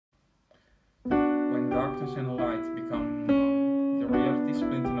darkness and light become the reality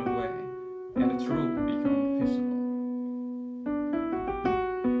splintered away, and the truth become visible.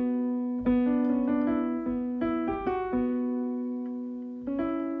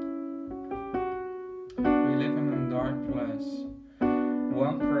 We live in a dark place.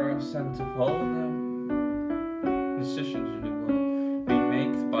 1% of all the decisions in the world being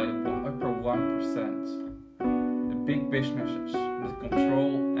made by the upper 1%. The big businesses that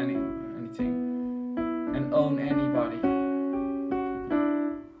control anything and own anybody.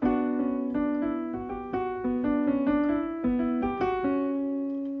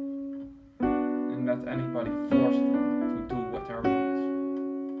 And let anybody force them to do what they want.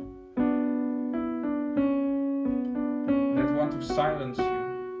 That want to silence you.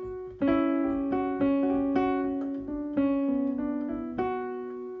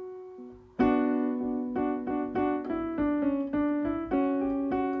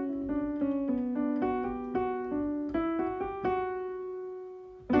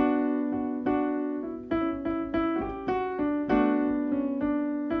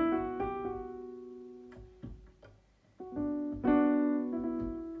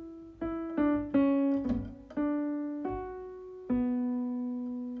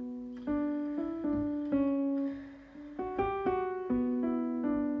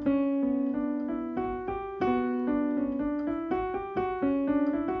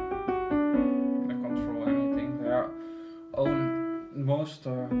 Own most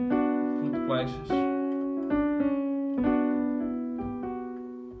food places.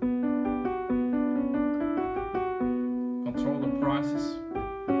 Control the prices.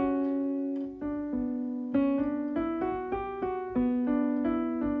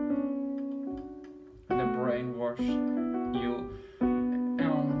 And then brainwash you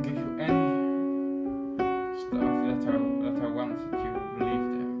and give you any stuff that I want that you believe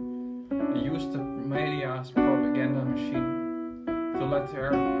in. They use the media as propaganda machine to let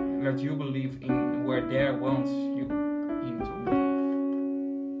you believe in where they want you into believe.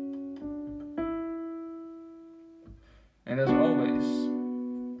 And as always,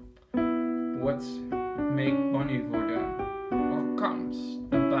 what make money for them or comes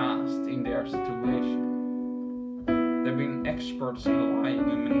the best in their situation. They've been experts in lying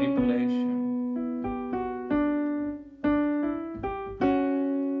and manipulation.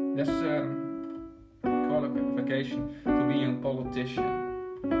 That's qualification to be a politician.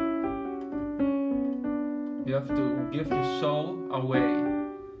 You have to give your soul away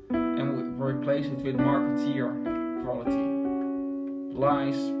and replace it with marketeer quality.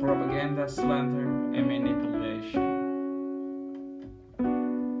 Lies, propaganda, slander and manipulation.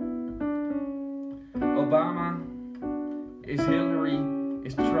 Obama, is Hillary,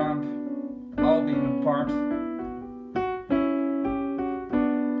 is Trump, all being a part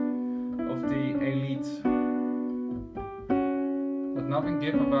of the elite. But nothing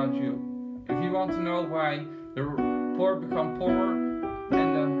give about you. If you want to know why the poor become poorer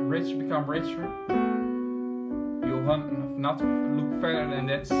and the rich become richer, you'll have not look further than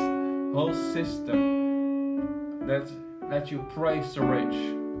that whole system that you praise the rich.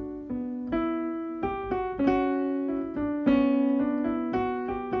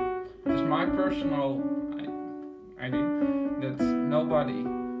 It's my personal idea that nobody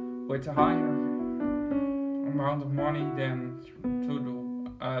with a higher amount of money than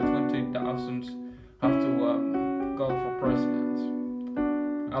 20,000 have to go for president.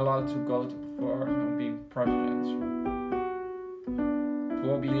 Allowed to go for being president. It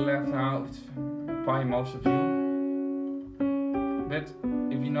will be left out by most of you. But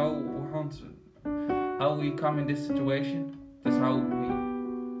if you know how we come in this situation, that's how we.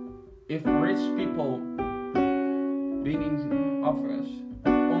 If rich people being in office,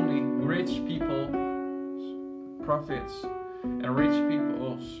 only rich people profits and rich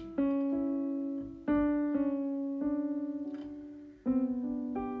people's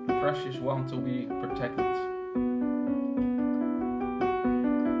precious want to be protected.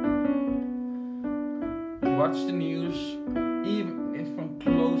 Watch the news, even if from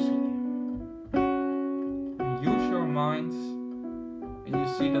closely. Use your mind, and you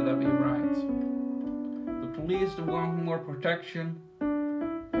see that they'll be right. The police the one who more protection,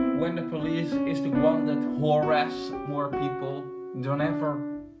 when the police is the one that harass more people than ever.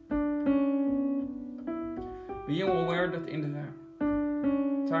 Being aware that in the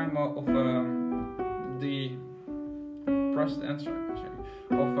time of the presidency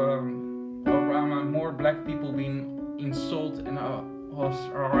of Obama, more black people being insulted and was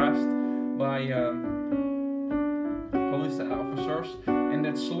harassed by police officers, and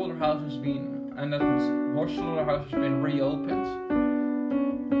that slaughterhouse has been horse slaughterhouse has been reopened.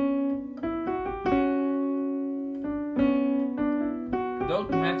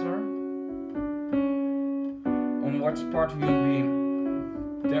 matter on what part you'll be in.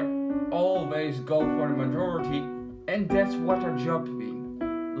 They always go for the majority, and that's what their job be.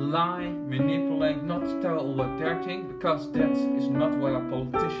 Lie, manipulate, not tell what they think, because that is not what a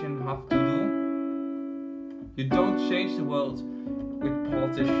politician have to do. You don't change the world with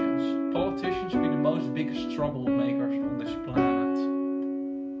politicians. Politicians be the most biggest troublemakers on this planet.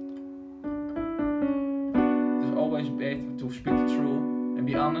 It's always better to speak the truth and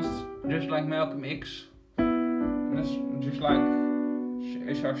be honest, just like Malcolm X, and just like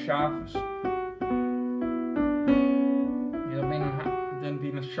Cesar Chavez. Then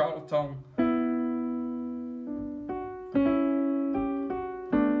being a charlatan.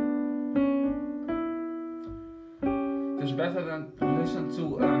 It's better than listen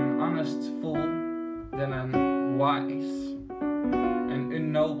to an honest fool than a wise and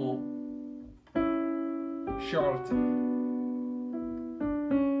ignoble charlatan.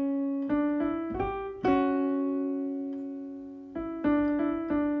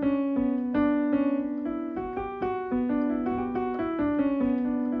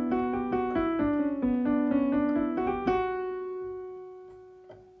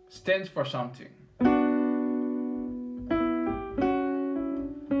 Stand for something.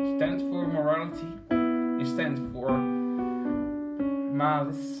 Stand for morality. And stand for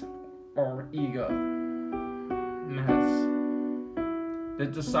malice or ego. Malice. The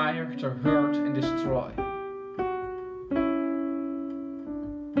desire to hurt and destroy.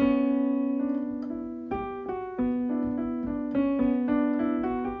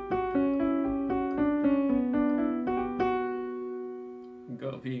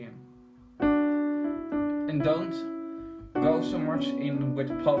 Go vegan. And don't go so much in what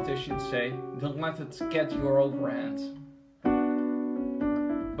politicians say. Don't let it get your overhand.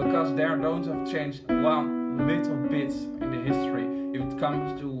 Because they don't have changed one little bit in the history if it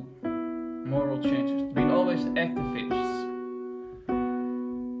comes to moral changes. It's been always activists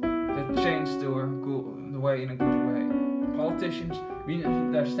that change the way in a good way. Politicians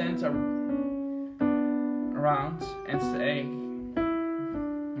mean their stands around and say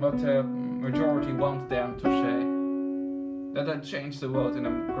what the majority wants them to say. That change the world in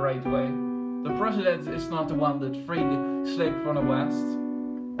a great way. The president is not the one that freed the slave from the West.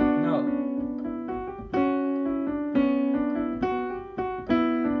 No.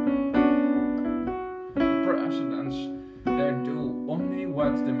 The presidents, they do only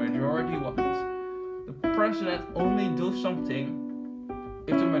what the majority wants. The president only do something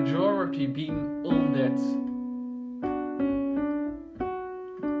if the majority being on that.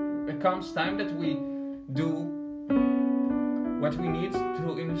 It comes time that we do what we need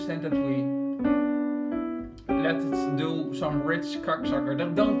to understand that we let it do some rich cocksucker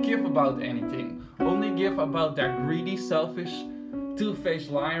that don't give about anything, only give about their greedy, selfish, two-faced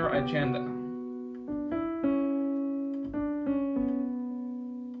liar agenda.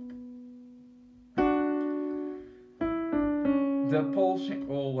 The Poles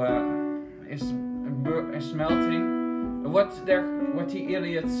is melting. What the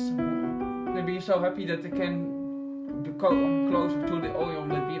idiots, they be so happy that they can come closer to the oil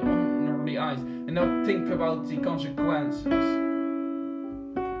that be under the ice and not think about the consequences.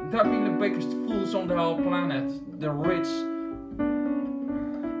 They're being the biggest fools on the whole planet, the rich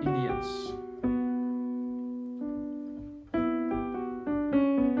idiots.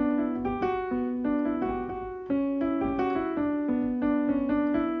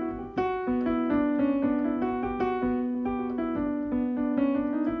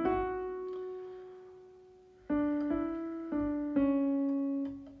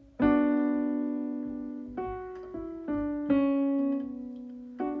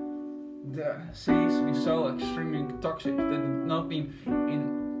 The seas be so extremely toxic that it not been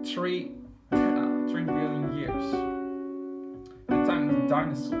in 3 billion years. The time of the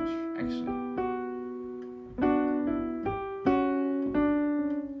dinosaurs, actually.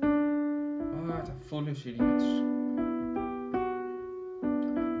 What a foolish idiots.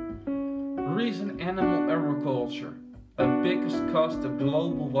 Reason animal agriculture. The biggest cost of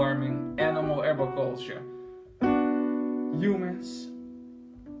global warming, animal agriculture. Humans.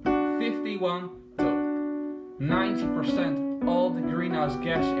 51 to 90% all the greenhouse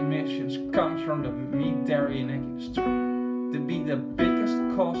gas emissions comes from the meat, dairy and egg industry. To be the biggest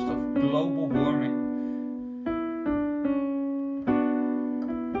cost of global warming.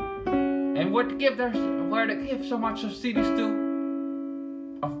 And where they give so much subsidies to?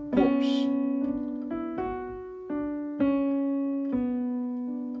 Of course.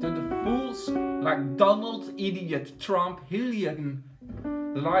 To the fools like Donald Idiot Trump, Hillary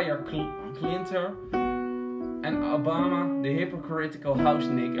liar Clinton, and Obama the hypocritical house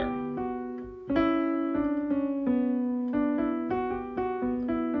nigger.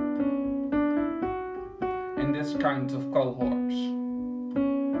 In this kind of cohorts.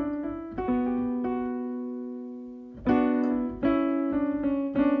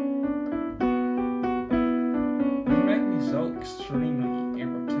 It makes me so extremely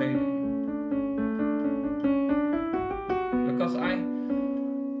irritating. Because I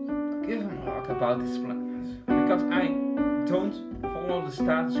give a fuck about this planet. Because I don't follow the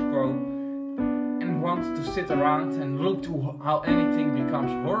status quo and want to sit around and look to how anything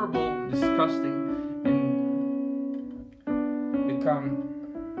becomes horrible, disgusting, and become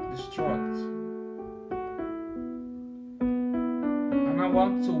destroyed. And I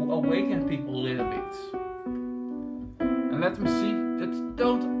want to awaken people a little bit. And let them see that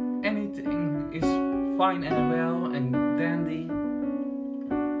don't anything is fine and well and dandy.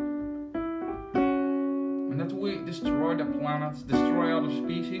 And that we destroy the planet, destroy other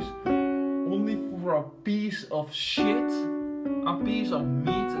species, only for a piece of shit, a piece of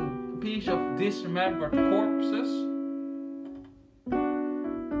meat, a piece of dismembered corpses,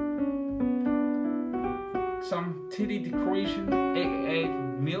 some titty decretion, aka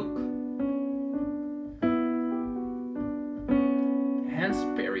milk, hence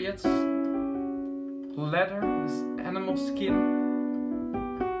periods, leather, animal skin,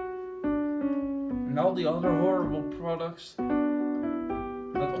 and all the other horrible products that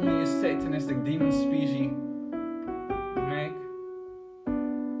only a satanistic demon species make.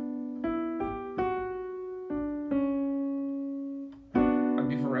 I'd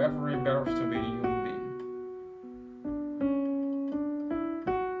be forever embarrassed to be a human being.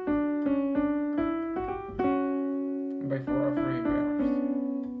 I'd be forever embarrassed.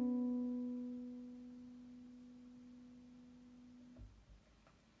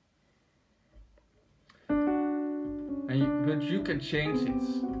 But you can change it.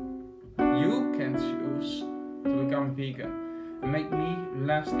 You can choose to become vegan and make me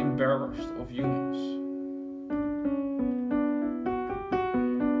less embarrassed of humans.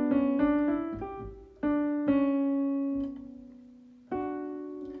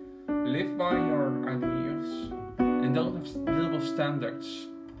 Live by your ideas and don't have double standards.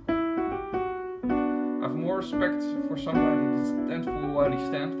 I have more respect for somebody that stands for what he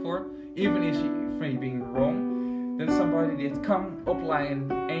stands for, even if he being wrong, than somebody that come up like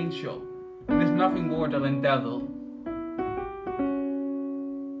an angel and is nothing more than a devil.